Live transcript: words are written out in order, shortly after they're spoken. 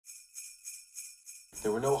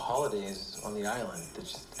There were no holidays on the island.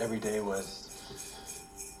 Just every day was,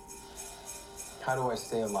 how do I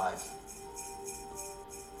stay alive?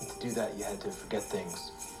 And to do that, you had to forget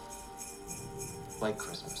things like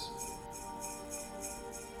Christmas.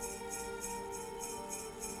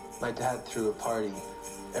 My dad threw a party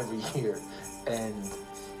every year, and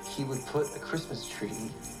he would put a Christmas tree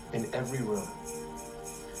in every room.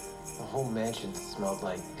 The whole mansion smelled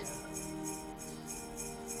like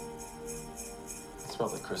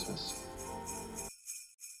Christmas.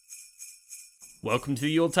 Welcome to the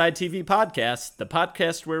Yuletide TV Podcast, the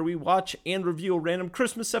podcast where we watch and review a random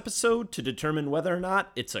Christmas episode to determine whether or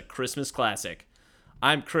not it's a Christmas classic.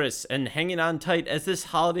 I'm Chris, and hanging on tight as this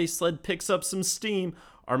holiday sled picks up some steam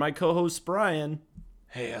are my co-hosts Brian.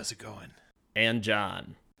 Hey, how's it going? And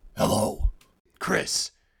John. Hello.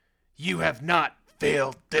 Chris, you have not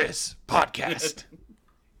failed this podcast.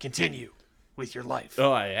 Continue with your life.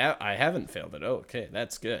 Oh, I haven't failed it. Oh, okay,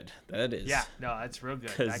 that's good. That is. Yeah, no, that's real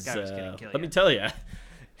good. That guy was going to kill you. Let me tell you,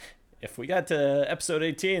 if we got to episode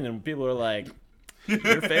 18 and people were like,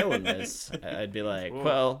 you're failing this, I'd be like, Whoa.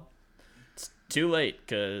 well, it's too late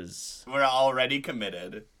because we're already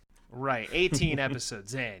committed. Right, 18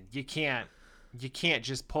 episodes in. You can't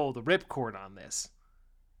just pull the ripcord on this.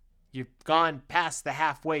 You've gone past the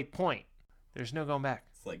halfway point. There's no going back.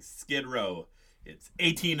 It's like Skid Row. It's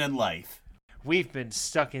 18 in life. We've been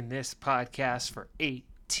stuck in this podcast for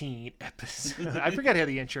 18 episodes. I forgot how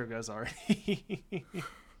the intro goes already.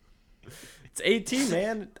 It's 18,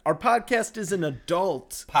 man. Our podcast is an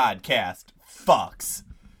adult Podcast fucks.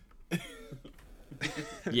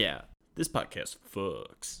 Yeah, this podcast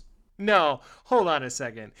fucks. No, hold on a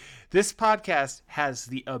second. This podcast has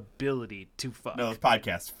the ability to fuck. No, this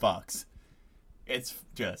podcast fucks. It's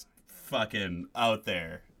just fucking out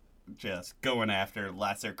there. Just going after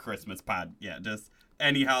lesser Christmas Yeah, just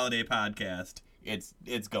any holiday podcast.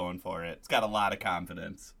 It's going for it. It's got a lot of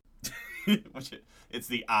confidence. It's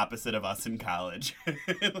the opposite of us in college.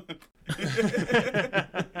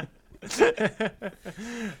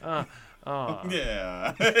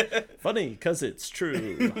 Yeah. Funny, because it's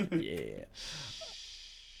true. Yeah.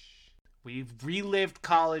 We've relived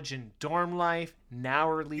college and dorm life. Now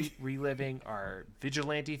we're reliving our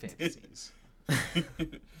vigilante fantasies.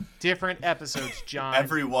 Different episodes, John.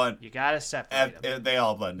 Everyone. You gotta separate them. They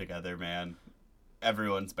all blend together, man.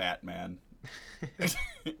 Everyone's Batman.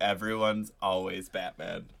 Everyone's always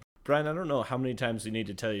Batman. Brian, I don't know how many times we need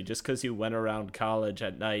to tell you, just because you went around college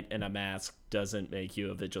at night in a mask doesn't make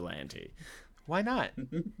you a vigilante. Why not?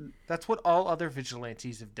 That's what all other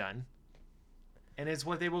vigilantes have done. And it's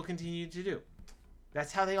what they will continue to do.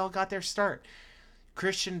 That's how they all got their start.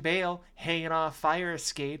 Christian Bale hanging off fire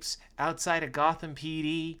escapes outside of Gotham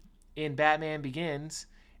PD in Batman Begins.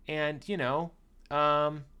 And, You're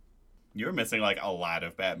missing like a lot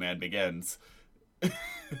of Batman Begins.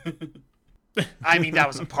 I mean, that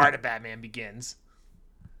was a part of Batman Begins.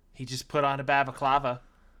 He just put on a balaclava.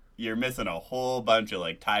 You're missing a whole bunch of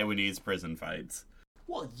like Taiwanese prison fights.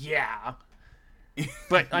 Well, yeah.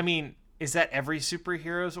 But, I mean, is that every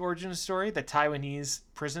superhero's origin story? The Taiwanese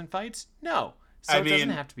prison fights? No. So it doesn't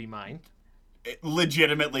have to be mine.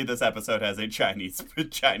 Legitimately, this episode has a Chinese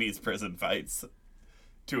prison fights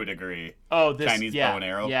to a degree. Oh, this Chinese bow and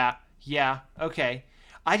arrow. Yeah. Okay.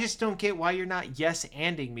 I just don't get why you're not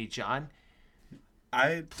yes-anding me, John.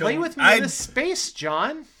 Play with me in this space,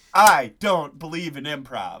 John. I don't believe in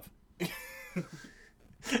improv.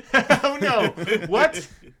 Oh no! What?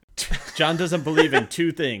 John doesn't believe in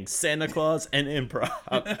two things: Santa Claus and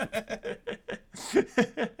improv.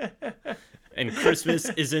 And Christmas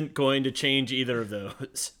isn't going to change either of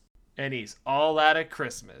those. And he's all out of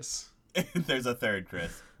Christmas. There's a third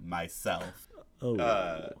Chris. Myself. Oh.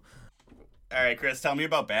 All right, Chris, tell me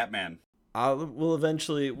about Batman. We'll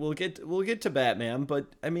get to Batman, but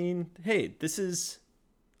I mean, hey, this is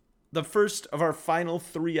the first of our final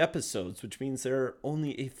 3 episodes, which means there are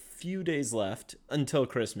only a few days left until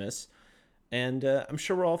Christmas, and I'm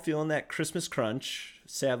sure we're all feeling that Christmas crunch.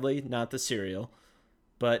 Sadly, not the cereal,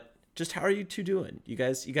 but just how are you two doing? You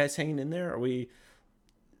guys hanging in there? Are we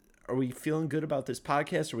feeling good about this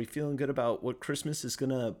podcast? Are we feeling good about what Christmas is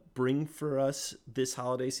gonna bring for us this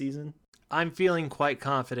holiday season? I'm feeling quite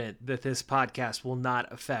confident that this podcast will not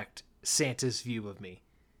affect Santa's view of me.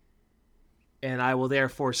 And I will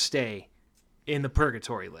therefore stay in the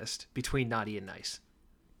purgatory list between naughty and nice.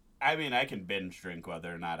 I mean, I can binge drink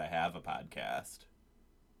whether or not I have a podcast.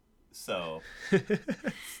 So,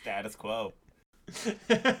 status quo.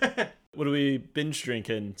 What are we binge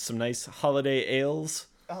drinking? Some nice holiday ales?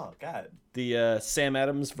 Oh, God. The Sam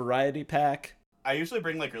Adams variety pack? I usually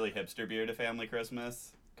bring, like, really hipster beer to family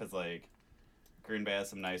Christmas. Because, like, Green Bay has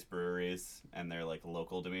some nice breweries, and they're like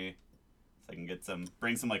local to me, so I can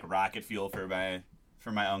bring some like rocket fuel for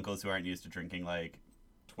my uncles who aren't used to drinking like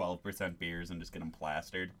 12% beers and just get them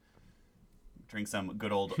plastered. Drink some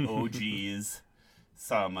good old OGs,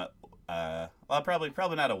 some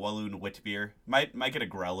probably not a Walloon wit beer. Might get a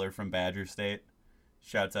growler from Badger State.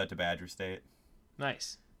 Shouts out to Badger State.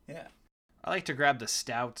 Nice. Yeah. I like to grab the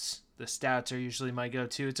stouts. The stouts are usually my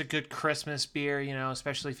go-to. It's a good Christmas beer,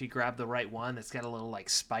 especially if you grab the right one that's got a little like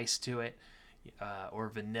spice to it, or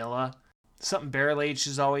vanilla. Something barrel-aged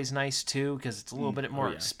is always nice too, because it's a little bit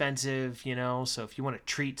more expensive, So if you want to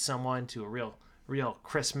treat someone to a real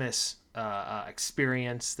Christmas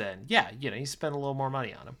experience, then you spend a little more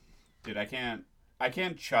money on them. Dude, I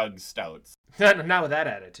can't chug stouts. Not with that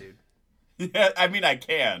attitude. Yeah, I mean I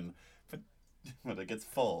can, but when it gets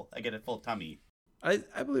full, I get a full tummy. I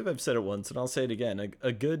believe I've said it once, and I'll say it again.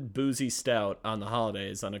 A good boozy stout on the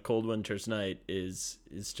holidays on a cold winter's night is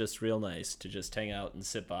just real nice to just hang out and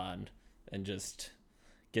sip on and just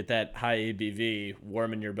get that high ABV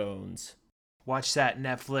warm in your bones. Watch that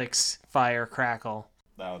Netflix fire crackle.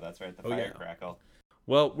 Oh, that's right, the fire crackle.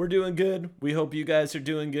 Well, we're doing good. We hope you guys are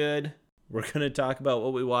doing good. We're going to talk about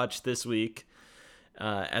what we watched this week.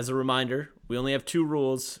 As a reminder, we only have 2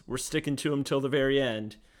 rules. We're sticking to them till the very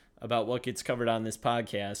end about what gets covered on this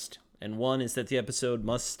podcast. And one is that the episode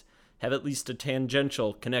must have at least a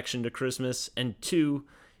tangential connection to Christmas. And 2,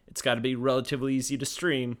 it's got to be relatively easy to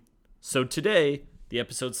stream. So today, the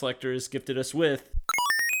episode selector has gifted us with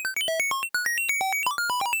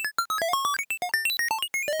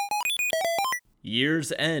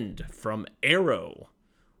Year's End from Arrow,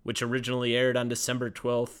 which originally aired on December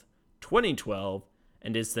 12th, 2012,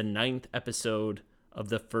 and is the 9th episode of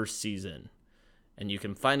the first season. And you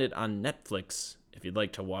can find it on Netflix if you'd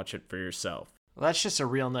like to watch it for yourself. Well, that's just a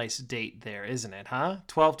real nice date there, isn't it, huh?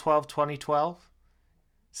 12/12/2012?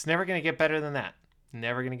 It's never going to get better than that.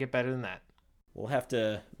 Never going to get better than that. We'll have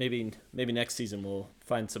to, maybe next season we'll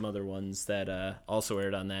find some other ones that also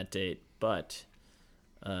aired on that date. But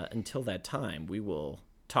until that time, we will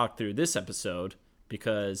talk through this episode,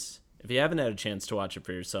 because if you haven't had a chance to watch it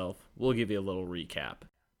for yourself, we'll give you a little recap.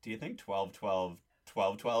 Do you think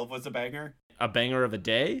 12/12/12/12 was a banger? A banger of a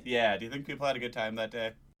day? Yeah, do you think people had a good time that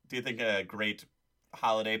day? Do you think a great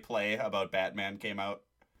holiday play about Batman came out?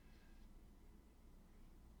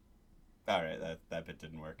 All right, that bit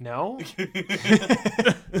didn't work. No?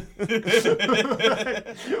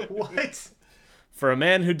 What? For a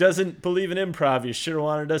man who doesn't believe in improv, you sure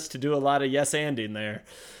wanted us to do a lot of yes-anding there.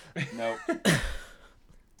 Nope.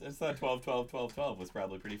 Just thought 12/12/12/12 was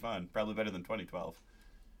probably pretty fun. Probably better than 2012.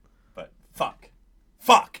 But fuck.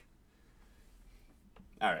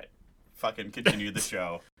 All right. Fucking continue the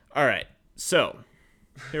show. All right. So,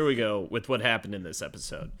 here we go with what happened in this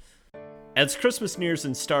episode. As Christmas nears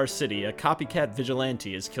in Star City, a copycat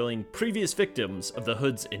vigilante is killing previous victims of the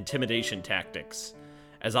Hood's intimidation tactics.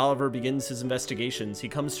 As Oliver begins his investigations, he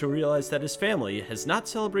comes to realize that his family has not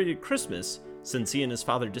celebrated Christmas since he and his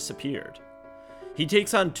father disappeared. He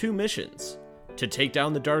takes on 2 missions: to take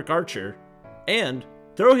down the Dark Archer and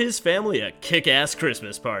throw his family a kick-ass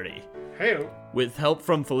Christmas party. Hey. With help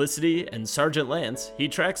from Felicity and Sergeant Lance, he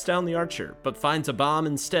tracks down the Archer, but finds a bomb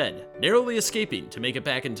instead, narrowly escaping to make it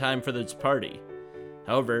back in time for this party.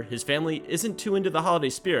 However, his family isn't too into the holiday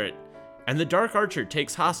spirit, and the Dark Archer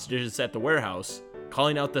takes hostages at the warehouse,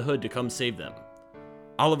 calling out the Hood to come save them.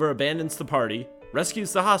 Oliver abandons the party,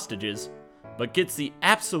 rescues the hostages, but gets the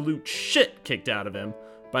absolute shit kicked out of him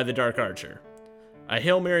by the Dark Archer. A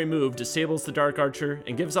Hail Mary move disables the Dark Archer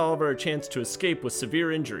and gives Oliver a chance to escape with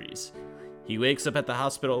severe injuries. He wakes up at the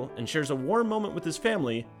hospital and shares a warm moment with his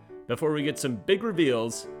family before we get some big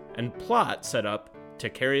reveals and plot set up to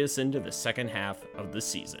carry us into the second half of the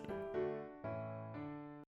season.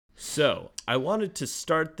 So, I wanted to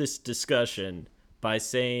start this discussion by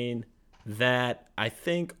saying that I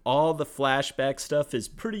think all the flashback stuff is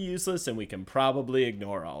pretty useless and we can probably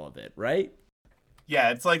ignore all of it, right? Yeah,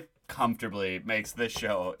 it's like comfortably makes the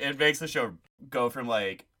show go from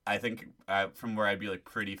like, I think from where I'd be like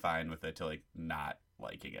pretty fine with it to like not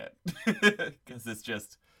liking it. Because it's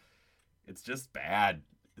just bad.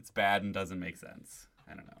 It's bad and doesn't make sense.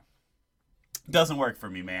 I don't know. Doesn't work for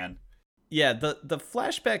me, man. Yeah, the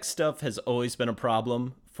flashback stuff has always been a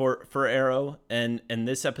problem for Arrow, and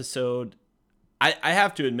this episode, I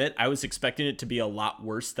have to admit, I was expecting it to be a lot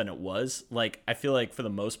worse than it was. Like, I feel like for the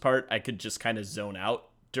most part, I could just kind of zone out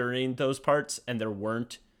during those parts, and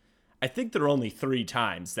I think there are only 3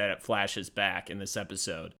 times that it flashes back in this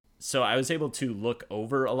episode. So I was able to look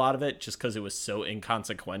over a lot of it just because it was so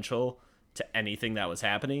inconsequential to anything that was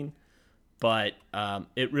happening. but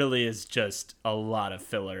it really is just a lot of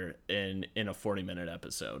filler in a 40-minute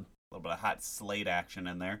episode. A little bit of hot Slade action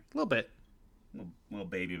in there. A little bit. Little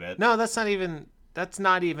baby bit. No, that's not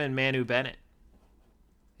even Manu Bennett.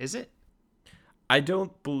 Is it? I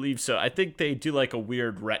don't believe so. I think they do like a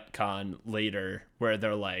weird retcon later where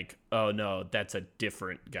they're like, oh no, that's a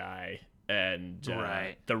different guy. And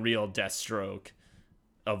Right. the real Deathstroke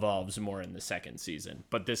evolves more in the second season.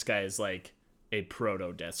 But this guy is like a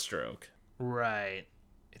proto-Deathstroke. Right.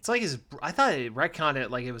 It's like I thought it retconned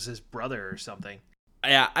it like it was his brother or something.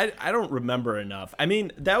 Yeah, I don't remember enough. I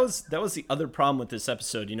mean, that was the other problem with this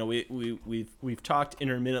episode. You know, we've talked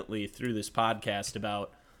intermittently through this podcast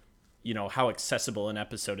about, you know, how accessible an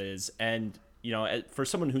episode is. And, you know, for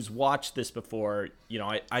someone who's watched this before, you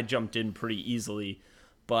know, I jumped in pretty easily.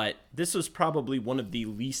 But this was probably one of the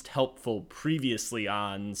least helpful previously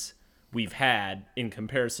ons we've had in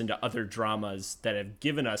comparison to other dramas that have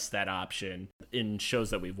given us that option in shows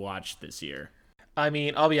that we've watched this year. I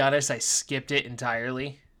mean, I'll be honest, I skipped it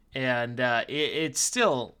entirely. And it's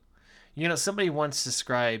still, you know, somebody once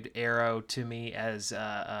described Arrow to me as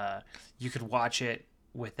you could watch it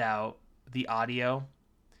without the audio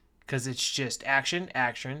because it's just action,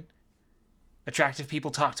 attractive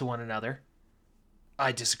people talk to one another.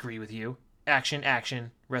 I disagree with you.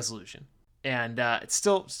 Action, resolution. And it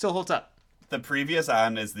still holds up. The previous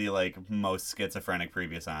on is the like most schizophrenic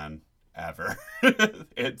previous on ever.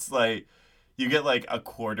 It's like you get like a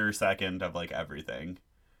quarter second of like everything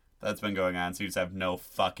that's been going on, so you just have no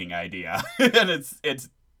fucking idea. And it's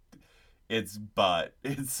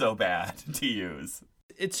so bad to use.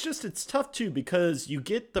 It's tough too because you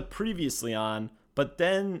get the previously on, but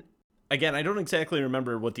then again, I don't exactly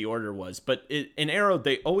remember what the order was, but in Arrow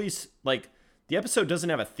they always like the episode doesn't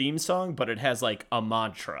have a theme song, but it has like a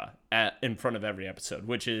mantra in front of every episode,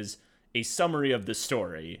 which is a summary of the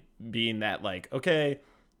story, being that like, okay,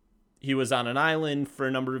 he was on an island for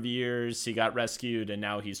a number of years, he got rescued, and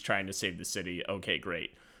now he's trying to save the city. Okay,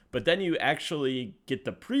 great. But then you actually get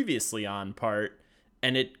the previously on part,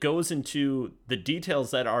 and it goes into the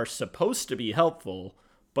details that are supposed to be helpful,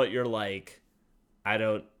 but you're like,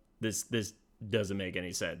 this doesn't make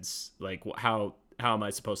any sense. Like, how am I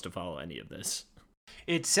supposed to follow any of this?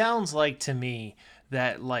 It sounds like to me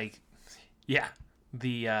that, like, yeah,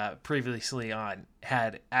 the previously on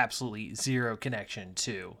had absolutely zero connection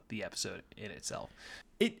to the episode in itself.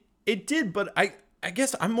 It did, but I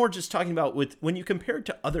guess I'm more just talking about with when you compare it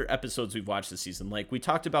to other episodes we've watched this season. Like we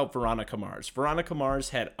talked about Veronica Mars. Veronica Mars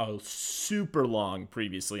had a super long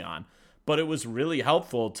previously on, but it was really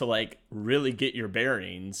helpful to like really get your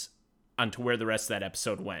bearings onto where the rest of that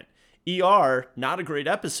episode went. ER, not a great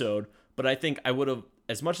episode, but I think I would have,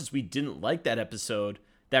 as much as we didn't like that episode,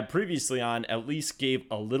 that previously on at least gave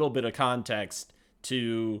a little bit of context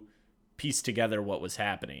to piece together what was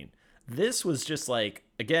happening. This was just like,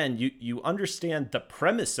 again, you understand the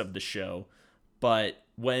premise of the show, but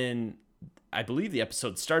when I believe the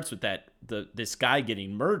episode starts with this guy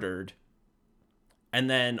getting murdered, and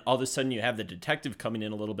then all of a sudden you have the detective coming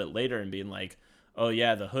in a little bit later and being like, oh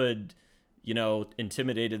yeah, the Hood, you know,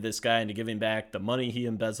 intimidated this guy into giving back the money he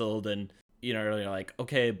embezzled, and you know, you're like,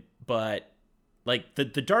 okay, but like the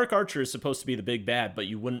Dark Archer is supposed to be the big bad, but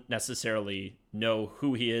you wouldn't necessarily know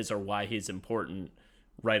who he is or why he's important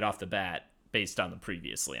right off the bat based on the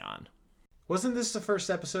previously on. Wasn't this the first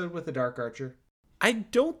episode with the Dark Archer? I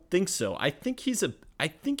don't think so. I think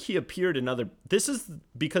he appeared in other. This is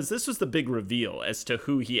because this was the big reveal as to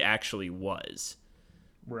who he actually was,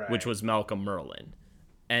 right? Which was Malcolm Merlyn.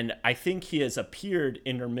 And I think he has appeared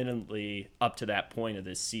intermittently up to that point of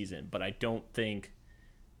this season, but I don't think.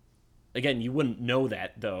 Again, you wouldn't know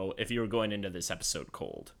that though if you were going into this episode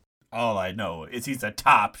cold. All I know is he's a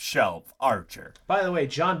top shelf archer. By the way,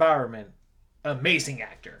 John Bowerman, amazing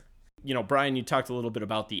actor. You know, Brian, you talked a little bit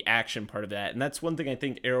about the action part of that, and that's one thing I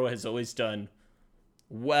think Arrow has always done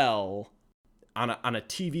well on a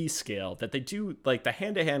TV scale, that they do, like the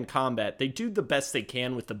hand-to-hand combat, they do the best they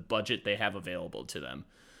can with the budget they have available to them.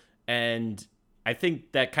 And I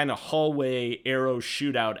think that kind of hallway Arrow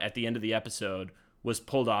shootout at the end of the episode was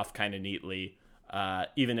pulled off kind of neatly,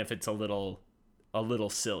 even if it's a little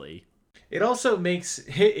silly. It also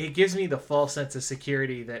it gives me the false sense of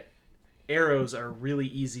security that arrows are really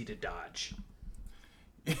easy to dodge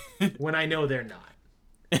when I know they're not.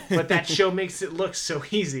 But that show makes it look so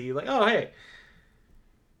easy. Like, oh, hey,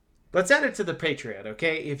 let's add it to the Patreon,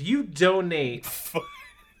 okay? If you donate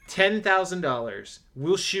 $10,000,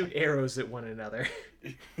 we'll shoot arrows at one another.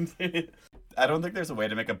 I don't think there's a way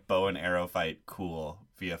to make a bow and arrow fight cool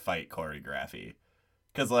via fight choreography.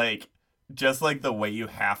 Because, like, just like the way you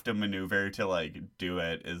have to maneuver to like do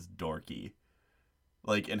it is dorky.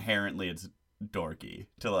 Like inherently it's dorky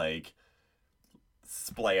to like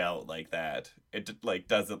splay out like that. It like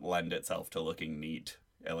doesn't lend itself to looking neat,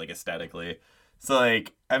 like aesthetically. So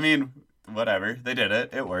like, I mean, whatever. They did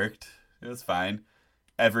it. It worked. It was fine.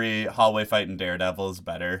 Every hallway fight in Daredevil is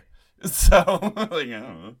better. So like, I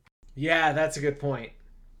don't know. Yeah, that's a good point.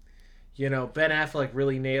 You know, Ben Affleck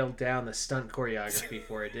really nailed down the stunt choreography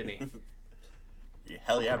for it, didn't he? Yeah,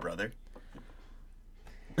 hell yeah, brother.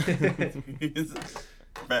 But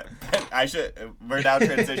we're now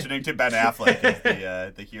transitioning to Ben Affleck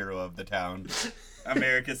as the hero of the town.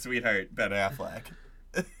 America's sweetheart, Ben Affleck.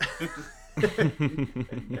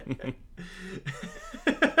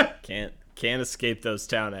 Can't escape those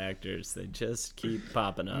town actors. They just keep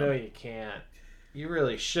popping up. No, you can't. You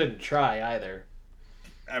really shouldn't try either.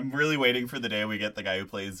 I'm really waiting for the day we get the guy who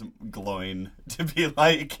plays Gloin to be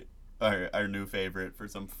like our new favorite for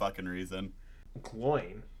some fucking reason.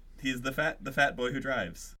 Gloin? He's the fat boy who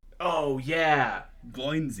drives. Oh, yeah.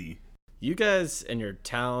 Gloinsy. You guys and your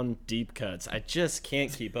town deep cuts, I just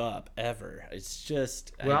can't keep up ever. It's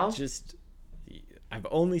just, Well, I've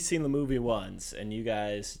only seen the movie once, and you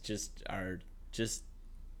guys are just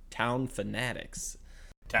town fanatics.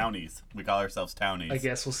 Townies. We call ourselves townies. I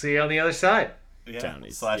guess we'll see you on the other side. Yeah.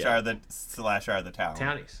 Townies, Slash yeah. are the town.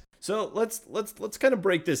 Townies. So let's kind of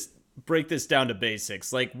break this down to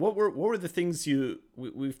basics. Like, what were the things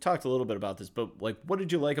we've talked a little bit about this, but like, what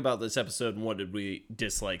did you like about this episode, and what did we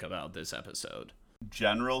dislike about this episode?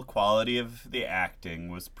 General quality of the acting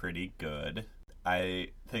was pretty good. I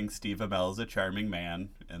think Steve Amell is a charming man,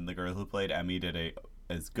 and the girl who played Emmy did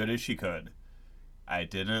as good as she could. I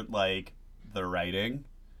didn't like the writing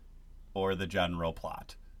or the general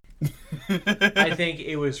plot. I think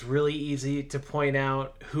it was really easy to point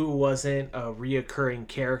out who wasn't a reoccurring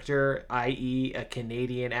character, i.e. a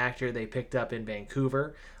Canadian actor they picked up in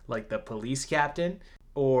Vancouver, like the police captain,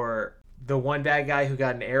 or the one bad guy who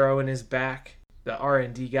got an arrow in his back, the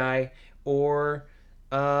R&D guy, or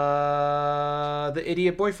the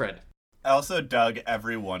idiot boyfriend. I also dug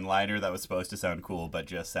every one-liner that was supposed to sound cool but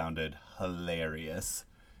just sounded hilarious.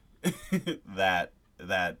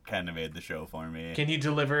 That kind of made the show for me. Can you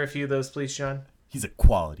deliver a few of those, please, Sean? He's a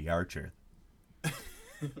quality archer.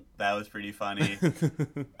 That was pretty funny.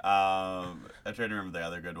 I'm trying to remember the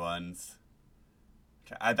other good ones.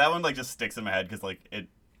 That one like just sticks in my head because like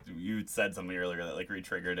you said something earlier that like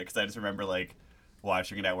re-triggered it because I just remember like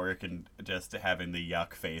watching it at work and just having the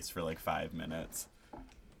yuck face for like 5 minutes.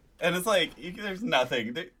 And it's like there's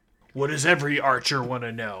nothing. What does every archer want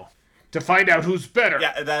to know? To find out who's better.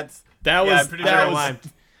 Yeah, that was pretty that sure was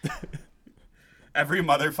every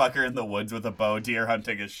motherfucker in the woods with a bow deer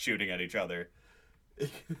hunting is shooting at each other.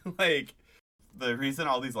 Like, the reason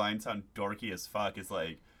all these lines sound dorky as fuck is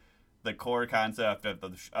like the core concept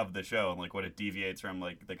of the show and like what it deviates from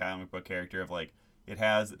like the comic book character of like it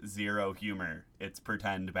has zero humor. It's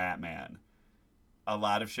pretend Batman. A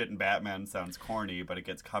lot of shit in Batman sounds corny, but it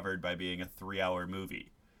gets covered by being a 3-hour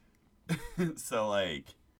movie. So like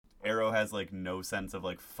Arrow has like no sense of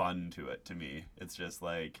like fun to it to me. It's just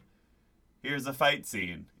like, here's a fight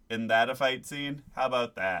scene. Isn't that a fight scene? How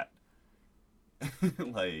about that?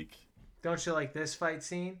 Like, don't you like this fight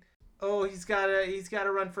scene? Oh, he's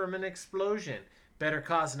gotta run from an explosion. Better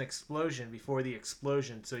cause an explosion before the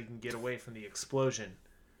explosion so he can get away from the explosion.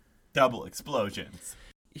 double explosions.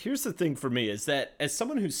 Here's the thing for me is that as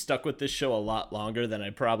someone who's stuck with this show a lot longer than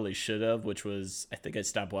I probably should have, which was, I think I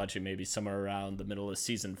stopped watching maybe somewhere around the middle of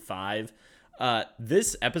season 5.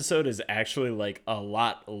 This episode is actually like a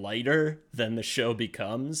lot lighter than the show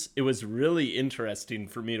becomes. It was really interesting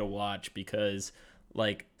for me to watch because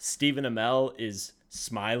like Stephen Amell is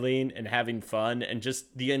smiling and having fun, and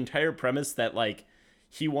just the entire premise that like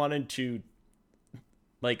he wanted to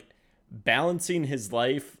like balancing his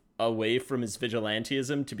life away from his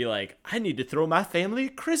vigilantism to be like, I need to throw my family a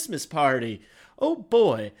Christmas party. Oh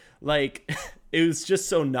boy. Like it was just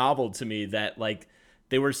so novel to me that like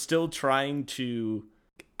they were still trying to,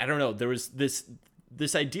 I don't know, there was this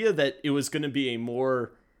idea that it was going to be a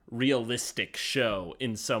more realistic show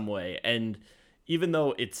in some way. And even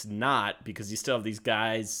though it's not, because you still have these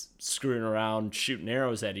guys screwing around, shooting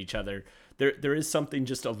arrows at each other, there is something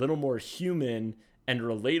just a little more human and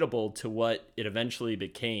relatable to what it eventually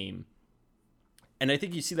became. And I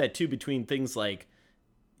think you see that too between things like,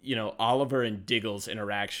 you know, Oliver and Diggle's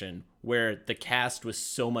interaction, where the cast was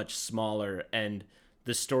so much smaller and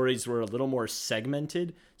the stories were a little more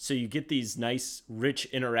segmented. So you get these nice, rich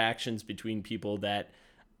interactions between people that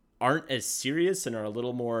aren't as serious and are a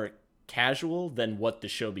little more casual than what the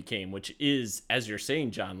show became, which is, as you're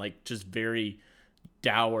saying, John, like just very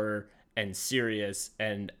dour and serious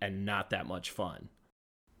and not that much fun.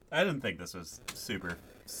 I didn't think this was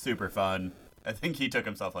super fun. I think he took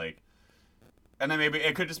himself like, and then maybe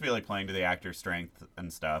it could just be like playing to the actor's strength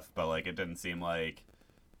and stuff, but like it didn't seem like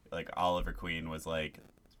Oliver Queen was like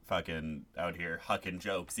fucking out here hucking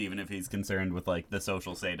jokes, even if he's concerned with like the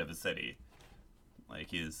social state of his city. Like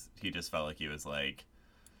he just felt like he was like,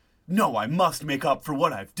 no, I must make up for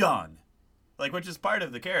what I've done. Like, which is part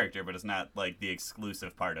of the character, but it's not like the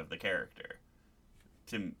exclusive part of the character.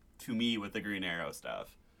 To me with the Green Arrow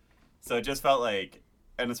stuff. So it just felt like,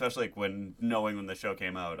 and especially like when the show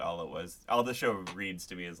came out, all the show reads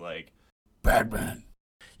to me is like, Batman.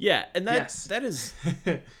 Yeah, and that is,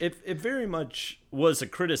 it very much was a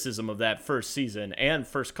criticism of that first season and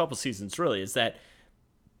first couple seasons, really, is that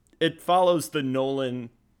it follows the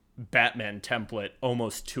Nolan Batman template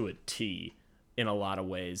almost to a T in a lot of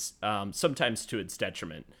ways, sometimes to its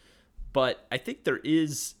detriment. But I think there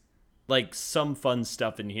is like some fun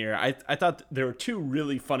stuff in here. I thought there were two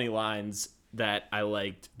really funny lines that I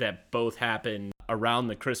liked that both happened around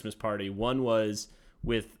the Christmas party. One was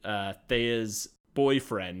with Thea's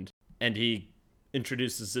boyfriend, and he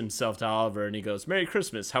introduces himself to Oliver and he goes, "Merry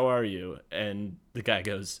Christmas, how are you?" And the guy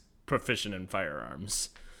goes, "Proficient in firearms."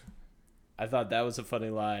 I thought that was a funny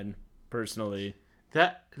line, personally.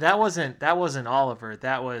 That wasn't Oliver.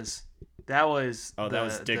 That was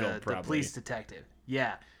Diggle, the police detective.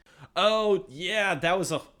 Yeah. Oh yeah, that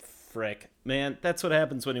was a frick. Man, that's what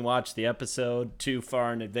happens when you watch the episode too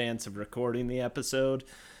far in advance of recording the episode.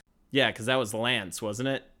 Yeah, because that was Lance, wasn't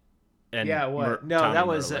it? And yeah, what? No, Tommy that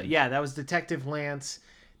was Merlin. that was Detective Lance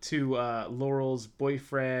to Laurel's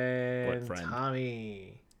boyfriend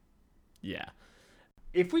Tommy. Yeah.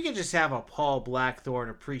 If we could just have a Paul Blackthorne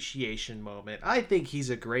appreciation moment. I think he's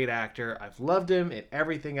a great actor. I've loved him in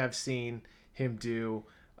everything I've seen him do,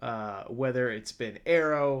 whether it's been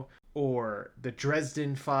Arrow or the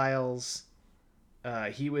Dresden Files.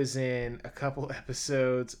 He was in a couple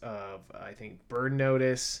episodes of, I think, Burn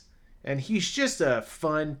Notice. And he's just a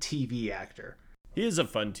fun TV actor. He is a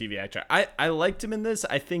fun TV actor. I liked him in this.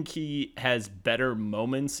 I think he has better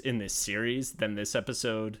moments in this series than this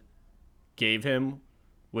episode gave him,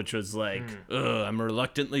 which was like, I'm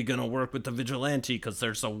reluctantly going to work with the vigilante because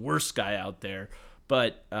there's a worse guy out there.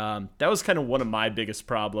 But that was kind of one of my biggest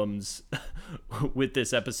problems with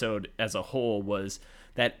this episode as a whole, was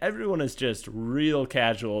that everyone is just real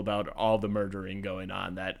casual about all the murdering going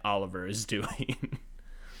on that Oliver is doing.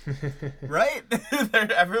 Right?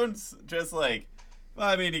 Everyone's just like, well,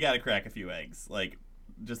 I mean, you gotta crack a few eggs. Like,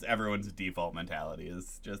 just everyone's default mentality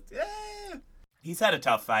is just, he's had a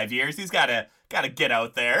tough 5 years. He's gotta get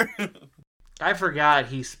out there. I forgot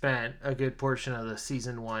he spent a good portion of the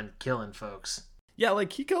season 1 killing folks. Yeah,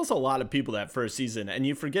 like, he kills a lot of people that first season, and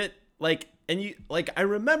you forget, I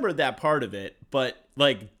remember that part of it, but,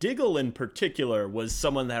 like, Diggle in particular was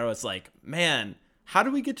someone that I was like, man, how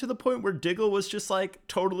do we get to the point where Diggle was just, like,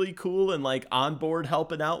 totally cool and, like, on board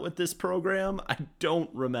helping out with this program? I don't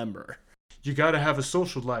remember. You gotta have a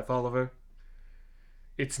social life, Oliver.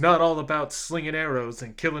 It's not all about slinging arrows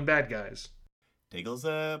and killing bad guys. Diggle's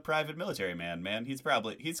a private military man. He's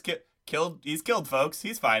killed folks.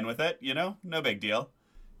 He's fine with it, you know? No big deal.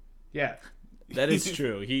 Yeah. That is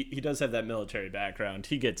true. He does have that military background.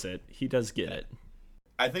 He gets it. He does get it.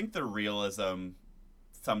 I think the realism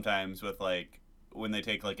sometimes with, like, when they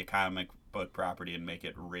take, like, a comic book property and make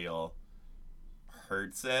it real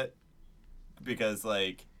hurts it, because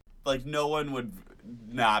like no one would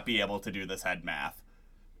not be able to do this head math.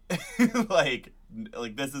 like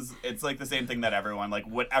this is, it's like the same thing that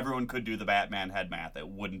everyone could do the Batman head math. It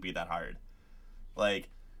wouldn't be that hard. Like,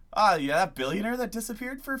 that billionaire that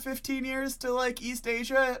disappeared for 15 years to, like, East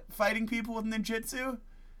Asia fighting people with ninjutsu.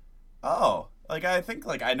 Oh, like, I think,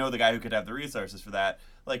 like, I know the guy who could have the resources for that.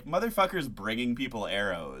 Like, motherfuckers bringing people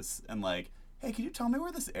arrows and, like, hey, can you tell me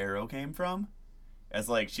where this arrow came from? As,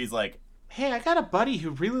 like, she's like, hey, I got a buddy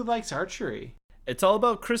who really likes archery. It's all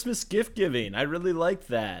about Christmas gift giving. I really liked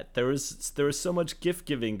that. There was so much gift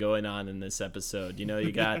giving going on in this episode. You know,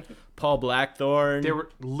 you got Paul Blackthorne. There were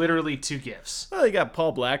literally 2 gifts. Well, you got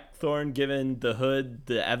Paul Blackthorne giving the Hood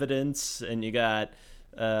the evidence, and you got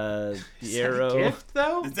the arrow. That a gift,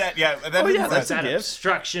 though? Is that, yeah? Oh, yeah, that's a an gift.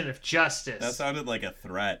 obstruction of justice. That sounded like a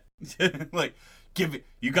threat. Like, give it.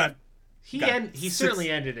 You got. He certainly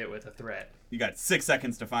ended it with a threat. You got 6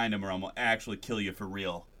 seconds to find him, or I'm gonna actually kill you for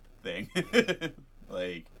real. Thing.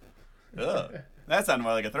 Like, that sounded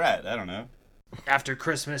more like a threat. I don't know. After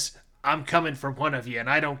Christmas, I'm coming for one of you, and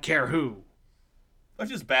I don't care who.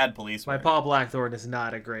 That's just bad police My work. Paul Blackthorne is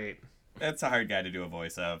not a great That's a hard guy to do a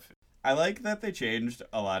voice of. I like that they changed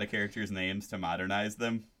a lot of characters' names to modernize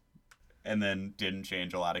them, and then didn't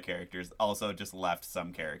change a lot of characters. Also, just left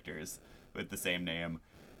some characters with the same name,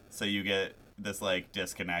 so you get this like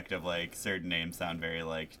disconnect of like certain names sound very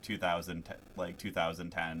like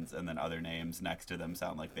 2010s, and then other names next to them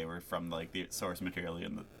sound like they were from like the source material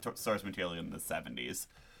in the 70s.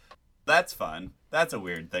 That's fun. That's a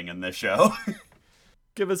weird thing in this show.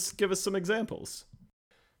 Give us some examples.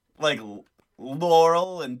 Like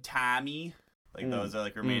Laurel and Tommy, like those are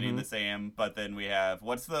like remaining the same. But then we have,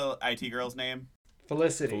 what's the IT girl's name?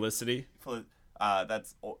 Felicity.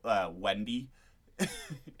 That's Wendy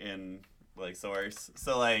in like Source.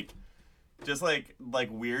 So like just like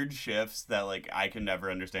weird shifts that like I can never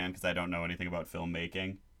understand because I don't know anything about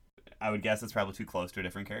filmmaking. I would guess it's probably too close to a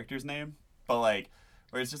different character's name, but like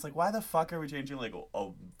where it's just like, why the fuck are we changing like a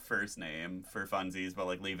first name for funsies, but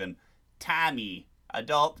like leaving Tommy,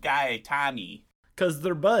 adult guy Tommy? Cause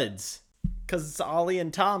they're buds. Cause it's Ollie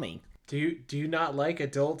and Tommy. Do you not like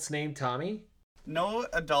adults named Tommy? No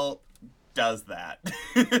adult does that.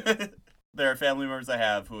 There are family members I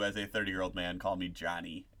have who, as a 30-year-old man, call me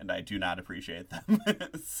Johnny, and I do not appreciate them.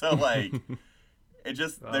 So, like, it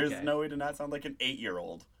just, there's no way to not sound like an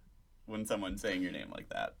 8-year-old when someone's saying your name like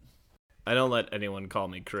that. I don't let anyone call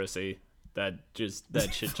me Chrissy. That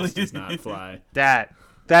shit just does not fly. That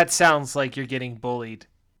sounds like you're getting bullied.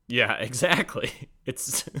 Yeah, exactly.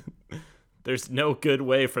 It's there's no good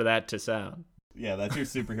way for that to sound. Yeah, that's your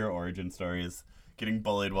superhero origin story, is getting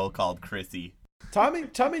bullied while called Chrissy.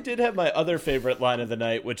 Tommy did have my other favorite line of the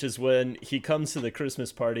night, which is when he comes to the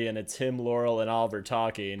Christmas party and it's him, Laurel, and Oliver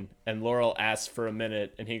talking, and Laurel asks for a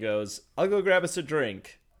minute, and he goes, "I'll go grab us a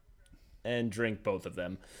drink," and drink both of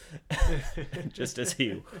them, just as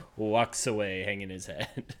he walks away, hanging his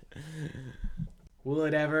head. Will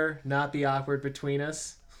it ever not be awkward between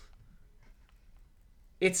us?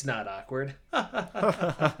 It's not awkward. Awkward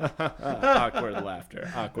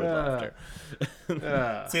laughter.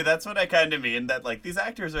 See, that's what I kind of mean, that like these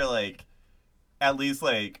actors are like, at least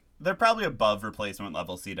like, they're probably above replacement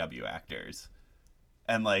level CW actors,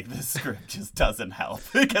 and like the script just doesn't help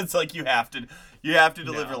because like you have to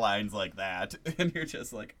deliver lines like that, and you're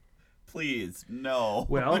just like, please no.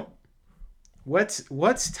 Well,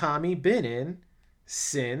 what's Tommy been in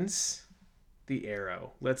since The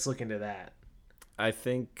Arrow? Let's look into that. I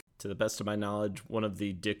think, to the best of my knowledge, one of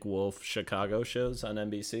the Dick Wolf Chicago shows on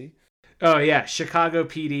NBC. Oh, yeah. Chicago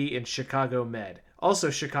PD and Chicago Med.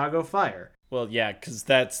 Also, Chicago Fire. Well, yeah, because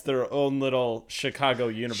that's their own little Chicago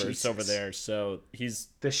universe Jesus. over there. So he's...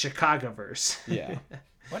 The Chicagoverse. Yeah.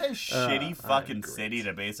 What a shitty fucking city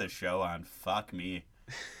to base a show on. Fuck me.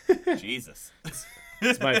 Jesus.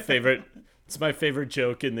 It's my favorite... It's my favorite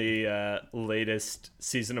joke in the latest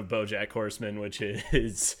season of BoJack Horseman, which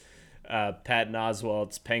is... Patton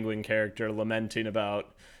Oswalt's Penguin character lamenting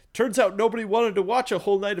about, turns out nobody wanted to watch a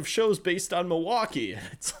whole night of shows based on Milwaukee.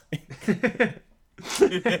 It's like,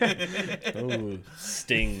 oh,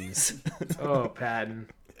 stings. Oh, Patton.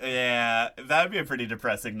 Yeah, that would be a pretty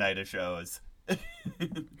depressing night of shows.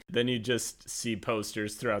 Then you just see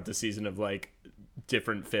posters throughout the season of like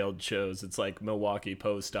different failed shows. It's like Milwaukee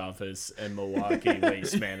Post Office and Milwaukee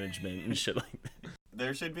Waste Management and shit like that.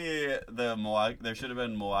 There should be there should have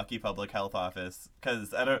been Milwaukee Public Health Office,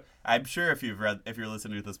 because I'm sure if you're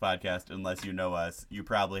listening to this podcast, unless you know us, you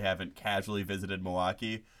probably haven't casually visited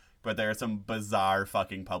Milwaukee, but there are some bizarre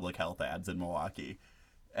fucking public health ads in Milwaukee,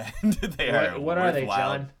 and what are they,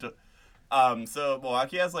 John? So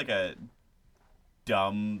Milwaukee has like a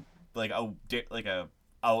dumb, like a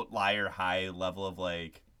outlier high level of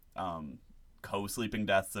like co-sleeping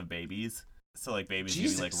deaths of babies. So like babies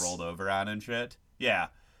Jesus. getting like rolled over on and shit. Yeah.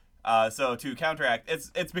 So to counteract,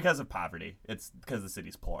 it's because of poverty. It's because the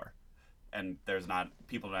city's poor, and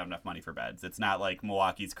people don't have enough money for beds. It's not like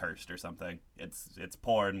Milwaukee's cursed or something. It's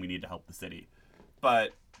poor, and we need to help the city.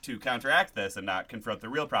 But to counteract this and not confront the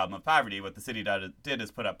real problem of poverty, what the city did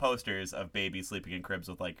is put up posters of babies sleeping in cribs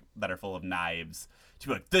with like that are full of knives to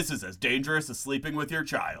be like, this is as dangerous as sleeping with your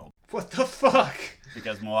child. What the fuck?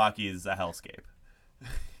 Because Milwaukee is a hellscape.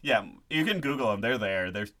 Yeah, you can Google them. They're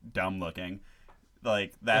there. They're dumb looking.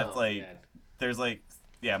 Like, that's man. There's like,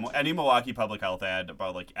 yeah, any Milwaukee public health ad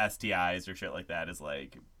about like STIs or shit like that is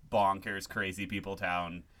like bonkers, crazy people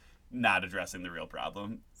town, not addressing the real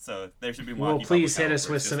problem. So there should be Milwaukee. Well, please hit us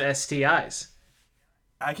with some STIs.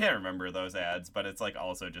 I can't remember those ads, but it's like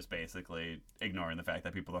also just basically ignoring the fact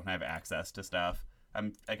that people don't have access to stuff.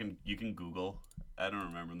 You can Google. I don't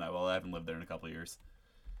remember them that well. I haven't lived there in a couple of years.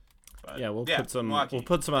 But, yeah, we'll put some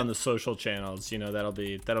on the social channels. You know, that'll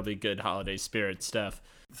be good holiday spirit stuff.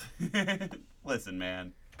 Listen,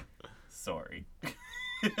 man, Sorry.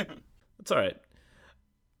 It's all right.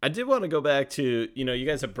 I did want to go back to, you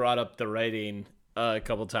guys have brought up the writing a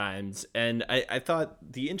couple times, and I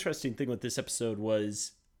thought the interesting thing with this episode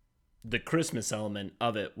was the Christmas element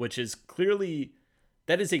of it, which is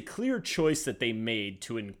that is a clear choice that they made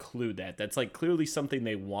to include that. That's like clearly something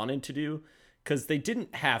they wanted to do because they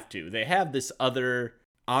didn't have to. They have this other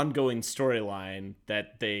ongoing storyline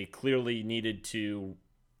that they clearly needed to,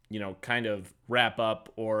 kind of wrap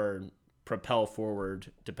up or propel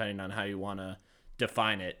forward, depending on how you want to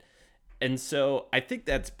define it. And so I think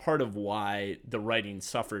that's part of why the writing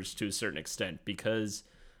suffers to a certain extent, because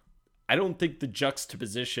I don't think the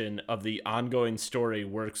juxtaposition of the ongoing story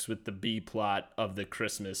works with the B plot of the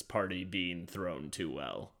Christmas party being thrown too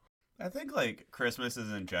well. I think like Christmas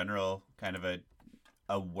is in general kind of a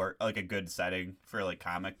good setting for like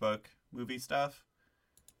comic book movie stuff.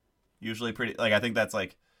 Usually pretty like I think that's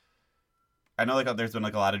like I know like there's been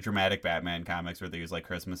like a lot of dramatic Batman comics where they use like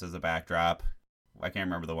Christmas as a backdrop. I can't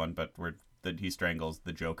remember the one, but where he strangles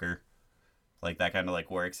the Joker. Like that kind of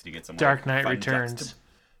like works. And you get some Dark Knight Returns.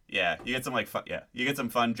 Yeah, you get some like you get some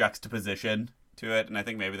fun juxtaposition to it, and I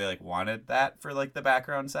think maybe they like wanted that for like the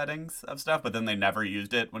background settings of stuff, but then they never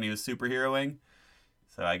used it when he was superheroing.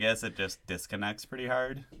 So I guess it just disconnects pretty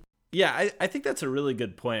hard. Yeah, I think that's a really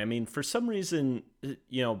good point. I mean, for some reason,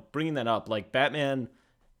 bringing that up, like Batman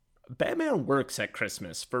works at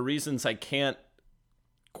Christmas for reasons I can't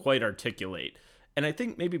quite articulate. And I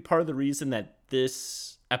think maybe part of the reason that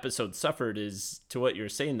this episode suffered is to what you're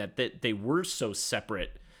saying, that they were so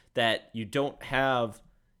separate that you don't have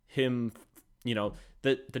him,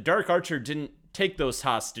 the Dark Archer didn't take those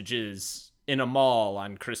hostages in a mall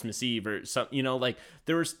on Christmas Eve or something, like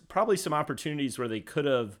there was probably some opportunities where they could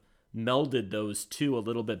have melded those two a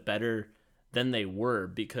little bit better than they were,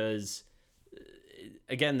 because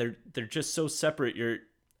again, they're just so separate. You're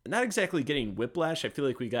not exactly getting whiplash. I feel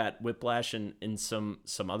like we got whiplash in some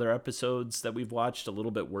other episodes that we've watched a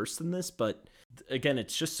little bit worse than this, but again,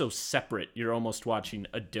 it's just so separate. You're almost watching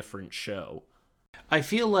a different show. I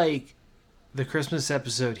feel like the Christmas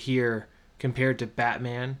episode here compared to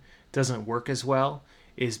Batman doesn't work as well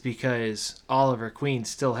is because Oliver Queen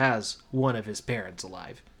still has one of his parents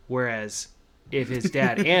alive. Whereas if his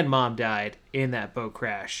dad and mom died in that boat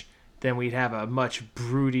crash, then we'd have a much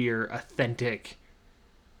broodier, authentic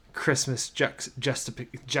Christmas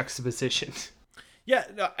juxtaposition. Yeah,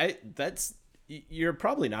 no, you're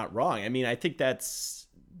probably not wrong. I mean, I think that's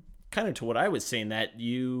kind of to what I was saying, that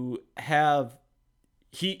you have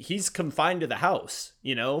he's confined to the house,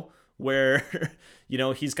 where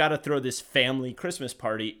he's got to throw this family Christmas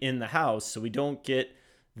party in the house, so we don't get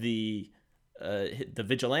the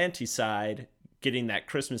vigilante side getting that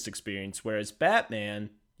Christmas experience, whereas Batman,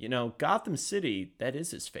 Gotham City, that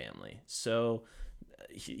is his family. So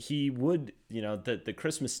he would, the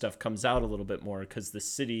Christmas stuff comes out a little bit more because the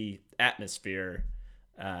city atmosphere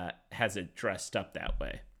has it dressed up that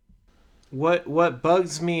way. What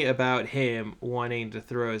bugs me about him wanting to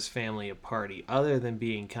throw his family a party, other than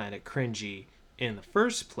being kind of cringy in the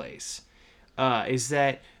first place, is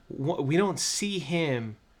that we don't see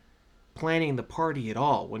him planning the party at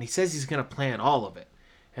all. When he says he's going to plan all of it,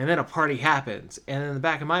 and then a party happens, and in the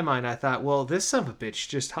back of my mind, I thought, well, this son of a bitch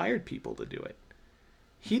just hired people to do it.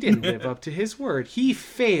 He didn't live up to his word. He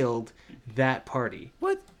failed that party.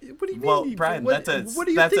 What do you mean? Well, Brian, that's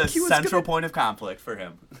a central point of conflict for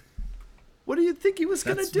him. What do you think he was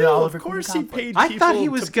going to do? Of course he paid people. I thought he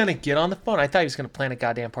was going to get on the phone. I thought he was going to plan a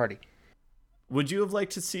goddamn party. Would you have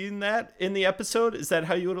liked to see that in the episode? Is that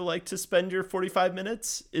how you would have liked to spend your 45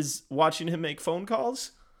 minutes, is watching him make phone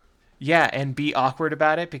calls? Yeah, and be awkward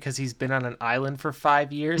about it because he's been on an island for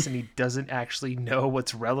 5 years and he doesn't actually know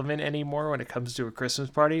what's relevant anymore when it comes to a Christmas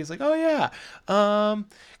party. He's like, oh yeah.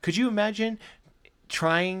 Could you imagine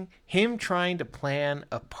trying to plan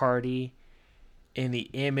a party in the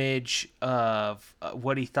image of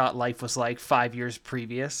what he thought life was like 5 years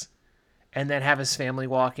previous, and then have his family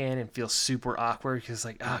walk in and feel super awkward because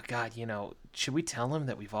like, oh God, should we tell him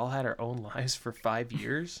that we've all had our own lives for 5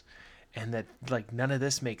 years? And that, like, none of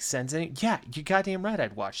this makes sense. And yeah, you goddamn right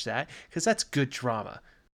I'd watch that, because that's good drama.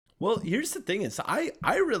 Well, here's the thing is, I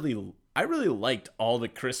really liked all the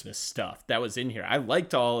Christmas stuff that was in here. I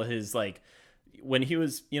liked all his, like, when he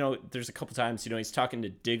was, there's a couple times, he's talking to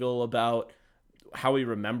Diggle about how he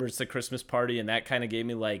remembers the Christmas party, and that kind of gave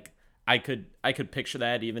me, like, I could picture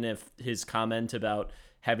that, even if his comment about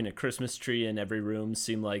having a Christmas tree in every room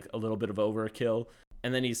seemed like a little bit of overkill.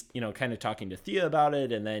 And then he's, kind of talking to Thea about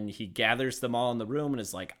it. And then he gathers them all in the room and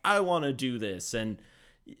is like, I want to do this. And,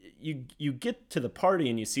 you get to the party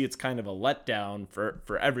and you see it's kind of a letdown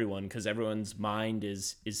for everyone because everyone's mind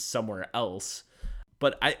is somewhere else.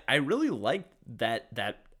 But I really liked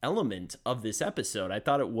that element of this episode. I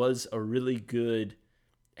thought it was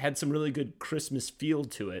had some really good Christmas feel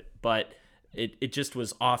to it, but it just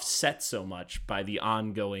was offset so much by the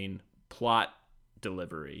ongoing plot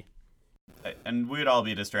delivery. And we'd all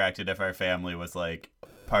be distracted if our family was like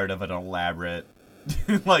part of an elaborate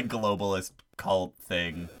like globalist cult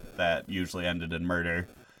thing that usually ended in murder.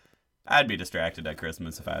 I'd be distracted at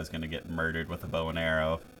Christmas if I was going to get murdered with a bow and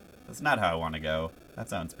arrow. That's not how I want to go. That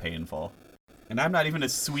sounds painful. And I'm not even a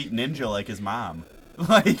sweet ninja like his mom.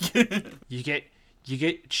 Like You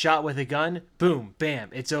get shot with a gun, boom,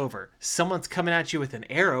 bam, it's over. Someone's coming at you with an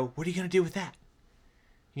arrow. What are you going to do with that?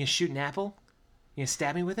 You going to shoot an apple? You going to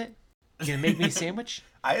stab me with it? You going to make me a sandwich?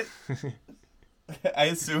 I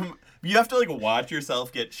assume you have to like watch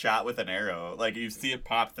yourself get shot with an arrow. Like you see it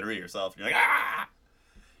pop through yourself. You're like, ah!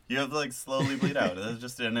 You have to like slowly bleed out. That's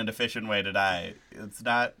just an inefficient way to die. It's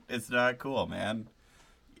not cool, man.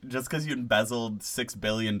 Just because you embezzled $6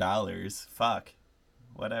 billion. Fuck.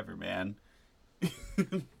 Whatever, man.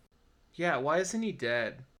 Yeah, why isn't he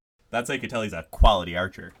dead? That's how you can tell he's a quality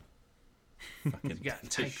archer. You got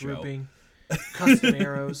tight grouping, custom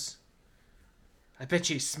arrows. I bet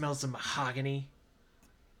you he smells of mahogany.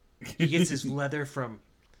 He gets his leather from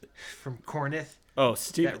Cornith. Oh,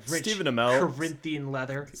 That rich Stephen Amell. Corinthian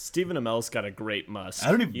leather. Stephen Amell's got a great musk.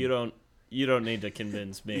 You don't need to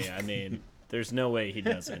convince me. I mean, there's no way he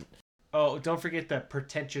doesn't. Oh, don't forget that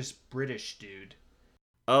pretentious British dude.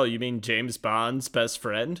 Oh, you mean James Bond's best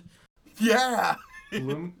friend? Yeah.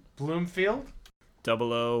 Bloomfield?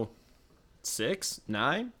 006?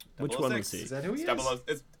 9? Which one was he? Is that who he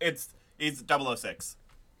is? He's 006.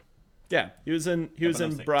 Yeah, he was in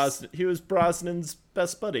 006. He was Brosnan's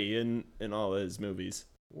best buddy in all his movies.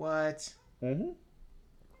 What? Mm-hmm.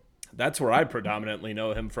 That's where I predominantly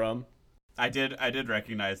know him from. I did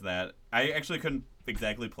recognize that. I actually couldn't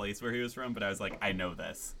exactly place where he was from, but I was like, I know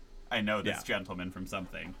this gentleman from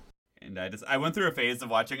something. And I went through a phase of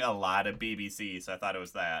watching a lot of BBC, so I thought it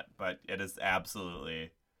was that, but it is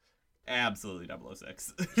absolutely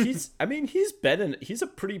 006. He's a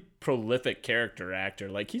pretty prolific character actor.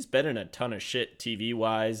 Like he's been in a ton of shit TV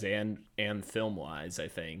wise and film wise, I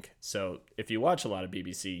think. So if you watch a lot of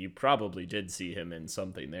BBC, you probably did see him in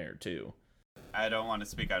something there too. I don't want to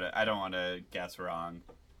speak out. I don't want to guess wrong,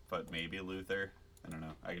 but maybe Luther. I don't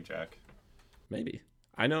know. I can check. Maybe.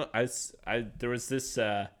 I know. There was this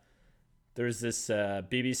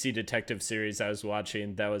BBC detective series I was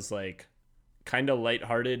watching that was like kind of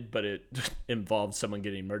lighthearted, but it involved someone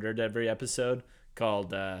getting murdered every episode.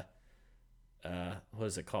 Called what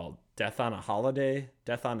is it called? Death on Holiday,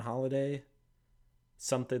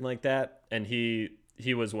 something like that. And he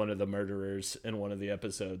was one of the murderers in one of the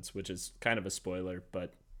episodes, which is kind of a spoiler,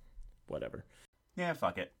 but whatever. Yeah,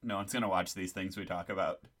 fuck it. No one's gonna watch these things we talk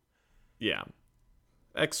about. Yeah.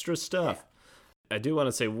 Extra stuff. I do want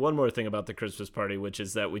to say one more thing about the Christmas party, which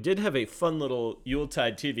is that we did have a fun little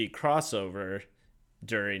Yuletide TV crossover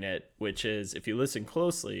during it, which is, if you listen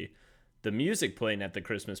closely, the music playing at the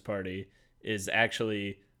Christmas party is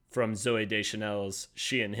actually from Zooey Deschanel's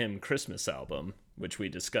She and Him Christmas album, which we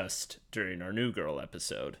discussed during our New Girl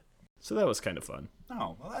episode. So that was kind of fun.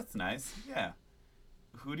 Oh, well, that's nice. Yeah.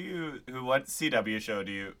 What CW show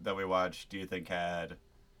that we watched do you think had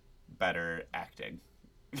better acting?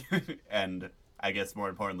 And I guess more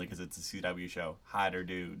importantly, because it's a CW show, hotter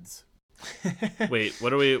dudes. Wait,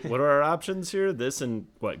 what are our options here? This and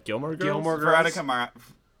what? Gilmore Girls? Gilmore Girls. Veronica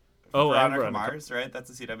Mars, right? That's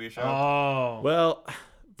a CW show. Oh. Well,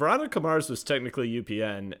 Veronica Mars was technically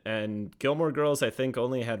UPN, and Gilmore Girls, I think,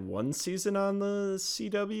 only had one season on the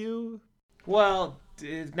CW. Well,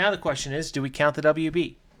 now the question is, do we count the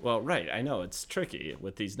WB? Well, right. I know it's tricky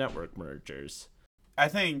with these network mergers. I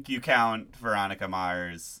think you count Veronica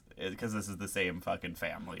Mars because this is the same fucking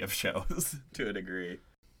family of shows to a degree.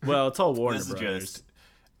 Well, it's all Warner This is Brothers. just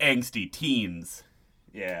angsty teens.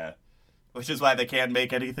 Yeah. Which is why they can't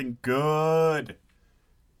make anything good.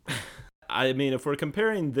 I mean, if we're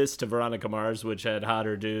comparing this to Veronica Mars, which had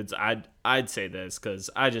hotter dudes, I'd say this because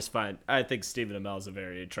I think Stephen Amell is a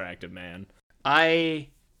very attractive man. I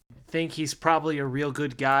think he's probably a real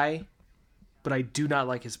good guy, but I do not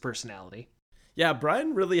like his personality. Yeah,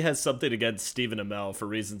 Brian really has something against Stephen Amell for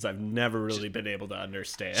reasons I've never really been able to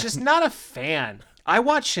understand. Just not a fan. I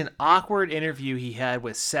watched an awkward interview he had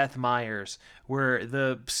with Seth Meyers where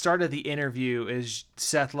the start of the interview is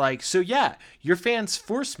Seth like, so yeah, your fans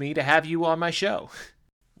forced me to have you on my show.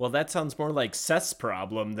 Well, that sounds more like Seth's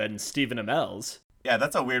problem than Stephen Amell's. Yeah,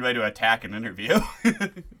 that's a weird way to attack an interview.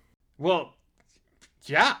 Well,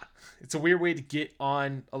 yeah, it's a weird way to get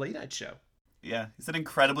on a late night show. Yeah, he's an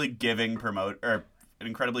incredibly giving an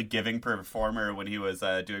incredibly giving performer when he was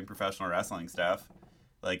doing professional wrestling stuff.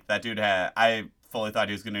 Like, that dude I fully thought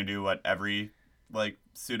he was gonna do what every like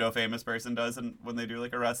pseudo famous person does when they do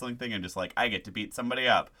like a wrestling thing, and just like, I get to beat somebody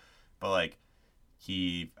up. But like,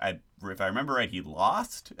 if I remember right, he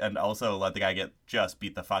lost and also let the guy just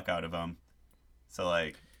beat the fuck out of him. So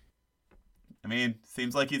like, I mean,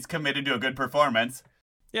 seems like he's committed to a good performance.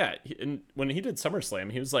 Yeah, and when he did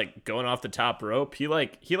SummerSlam, he was like going off the top rope. He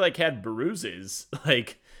had bruises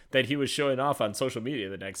like that he was showing off on social media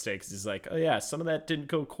the next day because he's like, oh yeah, some of that didn't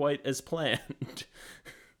go quite as planned.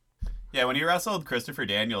 Yeah, when he wrestled Christopher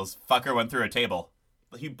Daniels, fucker went through a table.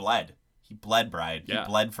 He bled. He bled, Brian. He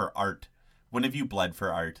bled for art. When have you bled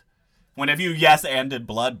for art? When have you yes-anded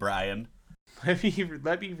blood, Brian? Let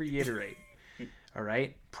me reiterate. All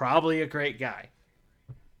right? Probably a great guy.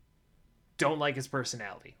 Don't like his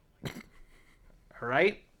personality. All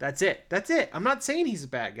right? That's it. I'm not saying he's a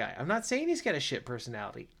bad guy. I'm not saying he's got a shit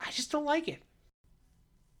personality. I just don't like it.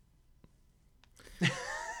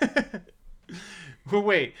 Well,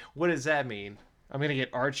 wait, what does that mean? I'm going to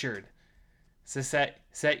get archered. Is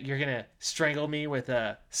that you're going to strangle me with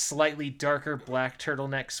a slightly darker black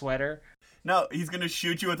turtleneck sweater? No, he's going to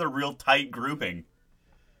shoot you with a real tight grouping.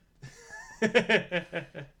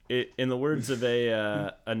 In the words of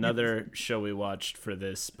another show we watched for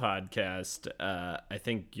this podcast, I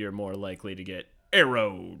think you're more likely to get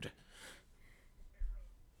arrowed.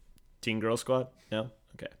 Teen Girl Squad? No?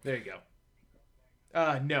 Okay. There you go.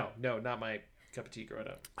 No, not my cup of tea growing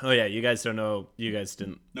up. Oh yeah, you guys don't know. You guys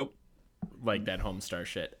didn't Nope. like that Homestar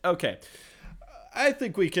shit. Okay. I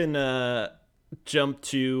think we can jump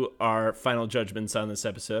to our final judgments on this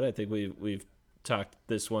episode. I think we've talked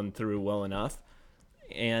this one through well enough.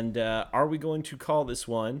 And are we going to call this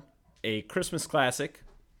one a Christmas classic,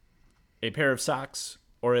 a pair of socks,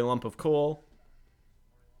 or a lump of coal?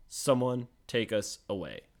 Someone take us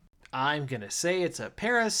away. I'm going to say it's a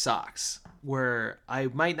pair of socks, where I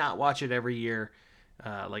might not watch it every year,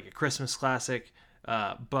 like a Christmas classic.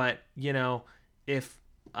 But, you know, if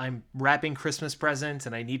I'm wrapping Christmas presents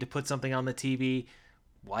and I need to put something on the TV,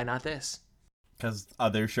 why not this? Because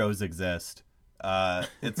other shows exist.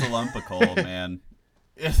 It's a lump of coal, man.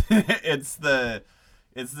 It's the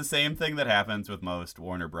same thing that happens with most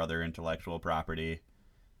Warner Brother intellectual property,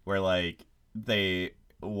 where like they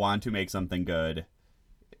want to make something good,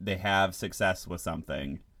 they have success with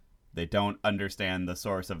something, they don't understand the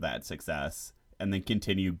source of that success, and then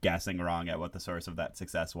continue guessing wrong at what the source of that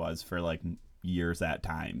success was for like years at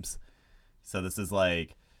times. So this is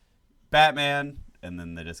like Batman, and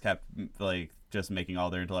then they just kept like just making all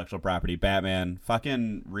their intellectual property Batman.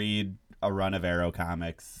 Fucking read a run of Arrow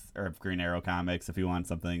comics or of Green Arrow comics if you want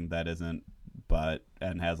something that isn't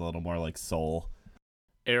and has a little more like soul.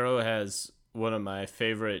 Arrow has one of my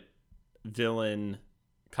favorite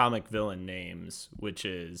comic villain names, which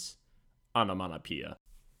is Onomatopoeia.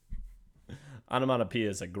 Onomatopoeia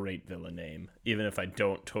is a great villain name, even if I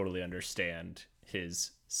don't totally understand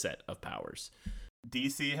his set of powers.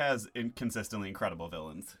 DC has inconsistently incredible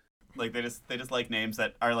villains. Like they just like names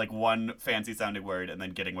that are like one fancy sounding word and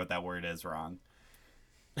then getting what that word is wrong.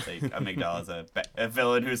 Like Amygdala is a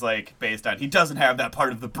villain who's like based on he doesn't have that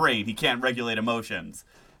part of the brain. He can't regulate emotions.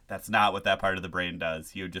 That's not what that part of the brain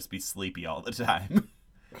does. He would just be sleepy all the time.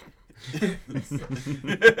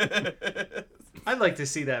 I'd like to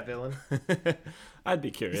see that villain. I'd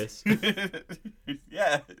be curious.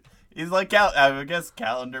 Yeah, he's like I guess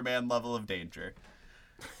Calendar Man level of danger.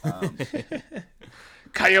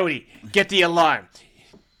 Coyote, get the alarm.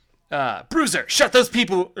 Bruiser, shut those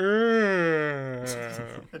people.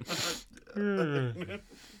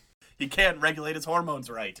 He can't regulate his hormones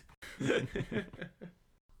right.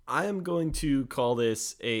 I am going to call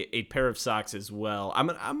this a pair of socks as well.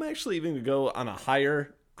 I'm actually even going to go on a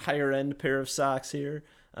higher end pair of socks here.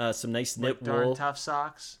 Some nice knit darn wool, tough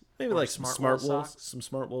socks. maybe like some smart wool, some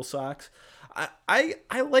smart wool socks. I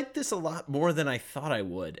like this a lot more than I thought I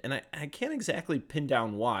would, and I can't exactly pin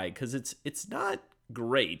down why, because it's not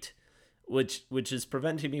great, which is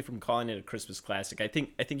preventing me from calling it a Christmas classic. I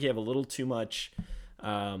think you have a little too much.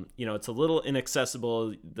 It's a little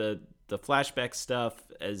inaccessible. The flashback stuff,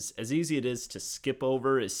 as easy it is to skip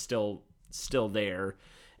over, is still there.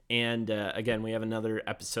 And again, we have another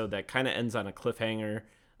episode that kind of ends on a cliffhanger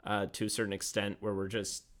to a certain extent, where we're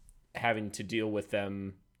just having to deal with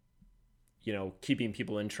them, keeping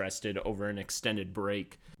people interested over an extended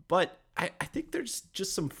break. But I think there's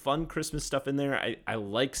just some fun Christmas stuff in there. I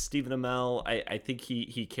like Stephen Amell. I think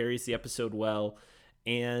he carries the episode well.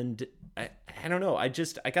 And I don't know. I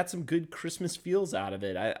got some good Christmas feels out of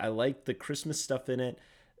it. I like the Christmas stuff in it.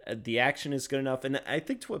 The action is good enough. And I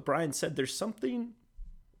think to what Brian said, there's something,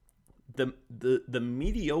 the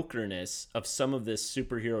mediocreness of some of this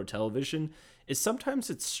superhero television is sometimes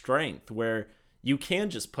its strength, where you can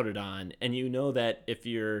just put it on and you know that if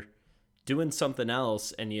you're doing something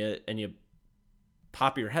else and you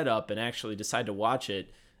pop your head up and actually decide to watch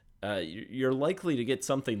it, you're likely to get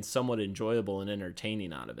something somewhat enjoyable and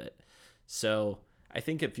entertaining out of it. So I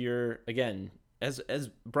think if you're, again, as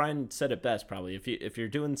Brian said it best, probably if you're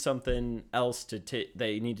doing something else that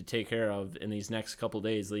you need to take care of in these next couple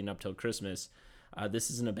days leading up till Christmas,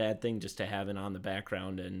 this isn't a bad thing just to have it on the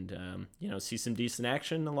background and see some decent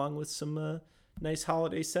action along with some nice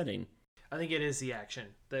holiday setting. I think it is the action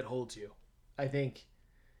that holds you. I think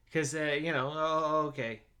because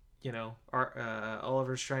okay,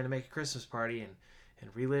 Oliver's trying to make a Christmas party and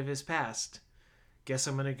relive his past. Guess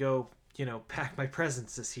I'm gonna go, pack my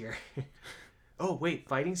presents this year. Oh wait,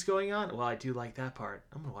 fighting's going on? Well, I do like that part.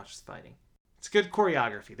 I'm gonna watch the fighting. It's good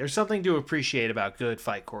choreography. There's something to appreciate about good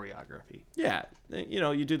fight choreography. Yeah,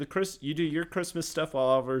 you do your Christmas stuff while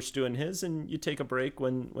Oliver's doing his, and you take a break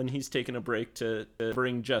when he's taking a break to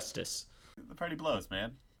bring justice. The party blows,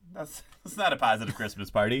 man. That's not a positive Christmas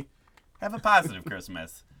party. Have a positive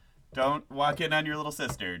Christmas. Don't walk in on your little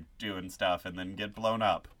sister doing stuff and then get blown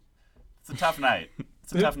up. It's a tough night.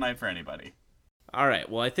 It's a tough night for anybody. All right,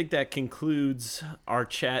 well, I think that concludes our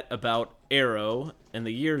chat about Arrow and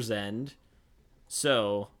the year's end.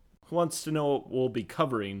 So, who wants to know what we'll be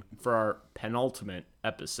covering for our penultimate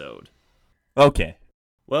episode? Okay.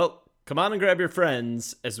 Well, come on and grab your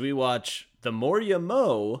friends as we watch The More You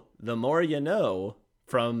Mow, The More You Know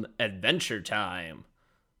from Adventure Time,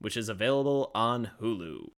 which is available on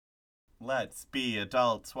Hulu. Let's be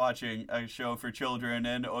adults watching a show for children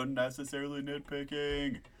and unnecessarily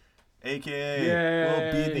nitpicking. AKA, Yay.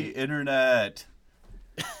 we'll be the internet.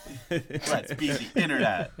 Let's be the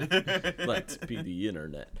internet. Let's be the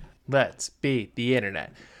internet. Let's be the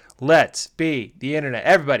internet. Let's be the internet.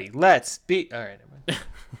 Everybody, let's be. All right.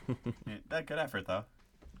 That good effort, though.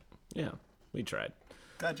 Yeah, we tried.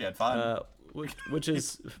 Glad you had fun. Which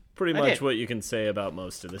is pretty much what you can say about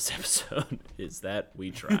most of this episode, is that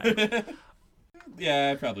we tried.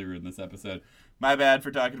 Yeah, I probably ruined this episode. My bad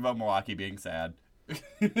for talking about Milwaukee being sad.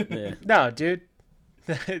 Yeah. No, dude.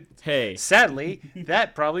 Hey. Sadly,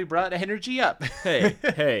 that probably brought energy up.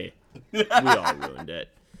 Hey. We all ruined it.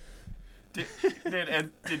 Did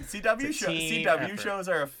CW shows? CW effort. Shows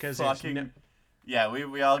are a fucking. Yeah,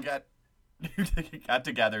 we all got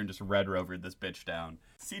together and just Red Rovered this bitch down.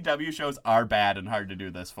 CW shows are bad and hard to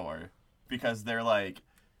do this for because they're like,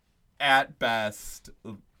 at best,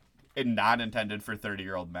 and not intended for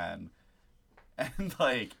 30-year-old men, and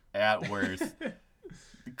like at worst,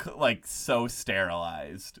 like so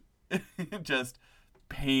sterilized, just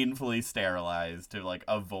painfully sterilized to like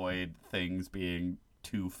avoid things being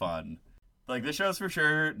too fun. Like, the show's for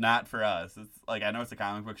sure not for us. It's like, I know it's a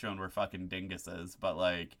comic book show and we're fucking dinguses, but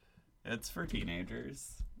like, it's for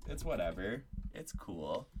teenagers. It's whatever. It's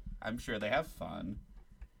cool. I'm sure they have fun.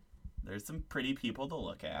 There's some pretty people to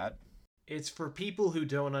look at. It's for people who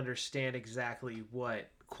don't understand exactly what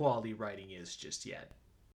quality writing is just yet.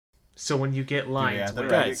 So when you get lines,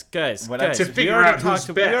 guys, to figure out who's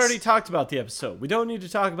best. We already talked about the episode. We don't need to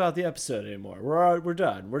talk about the episode anymore. We're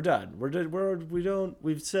done.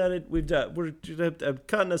 We've said it. We've done. I'm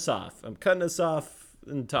cutting us off. I'm cutting us off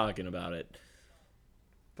and talking about it.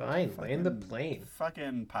 Fine, land the plane.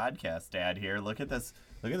 Fucking podcast dad here. Look at this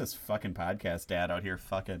fucking podcast dad out here.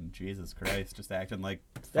 Fucking Jesus Christ, just acting like.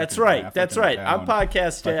 That's right. I'm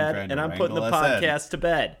podcast dad, and I'm putting the podcast to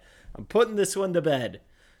bed. I'm putting this one to bed.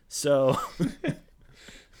 So,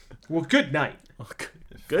 well, good night.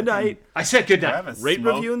 Good night. I said good night. Rate,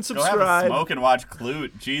 review, and subscribe. Go have a smoke and watch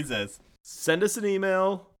Clute. Jesus. Send us an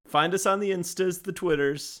email. Find us on the Instas, the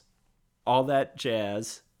Twitters, all that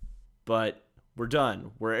jazz. But we're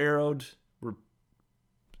done. We're arrowed. We're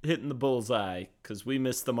hitting the bullseye because we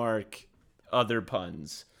missed the mark. Other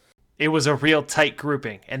puns. It was a real tight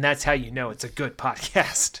grouping, and that's how you know it's a good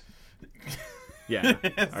podcast. Yeah,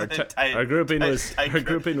 our grouping was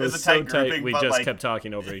so tight we just kept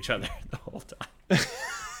talking over each other the whole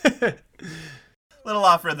time. Little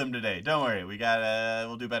off rhythm today. Don't worry,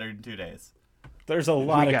 we'll do better in 2 days. There's a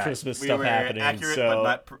lot of Christmas stuff happening. Accurate, so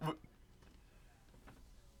but not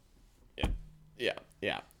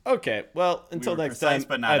yeah. Okay, well, until next precise, time.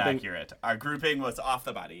 but not accurate. Our grouping was off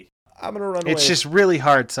the body. I'm gonna run away. It's just really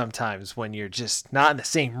hard sometimes when you're just not in the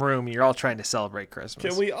same room and you're all trying to celebrate Christmas.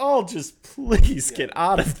 Can we all just please get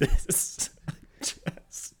out of this?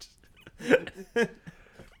 Just...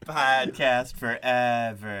 Podcast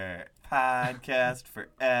forever. Podcast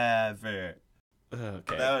forever.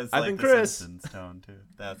 Okay. That was I've like been the Chris. Simpsons tone too.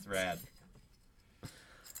 That's rad.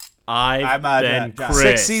 I've been John. Chris.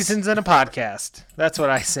 6 seasons in a podcast. That's what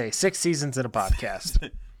I say. 6 seasons in a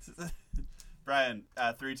podcast. Brian,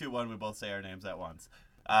 3, 2, 1. We both say our names at once.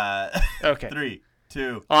 Okay. 3,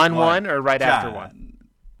 2. On one or right after John. one?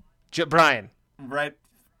 Brian. Right.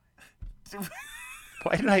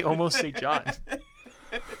 Why did I almost say John?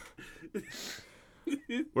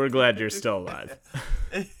 We're glad you're still alive.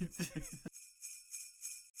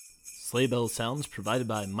 Sleigh Bell Sounds provided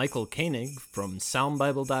by Michael Koenig from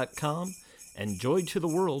SoundBible.com and Joy to the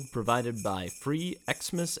World provided by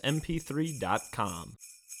FreeXmasMP3.com.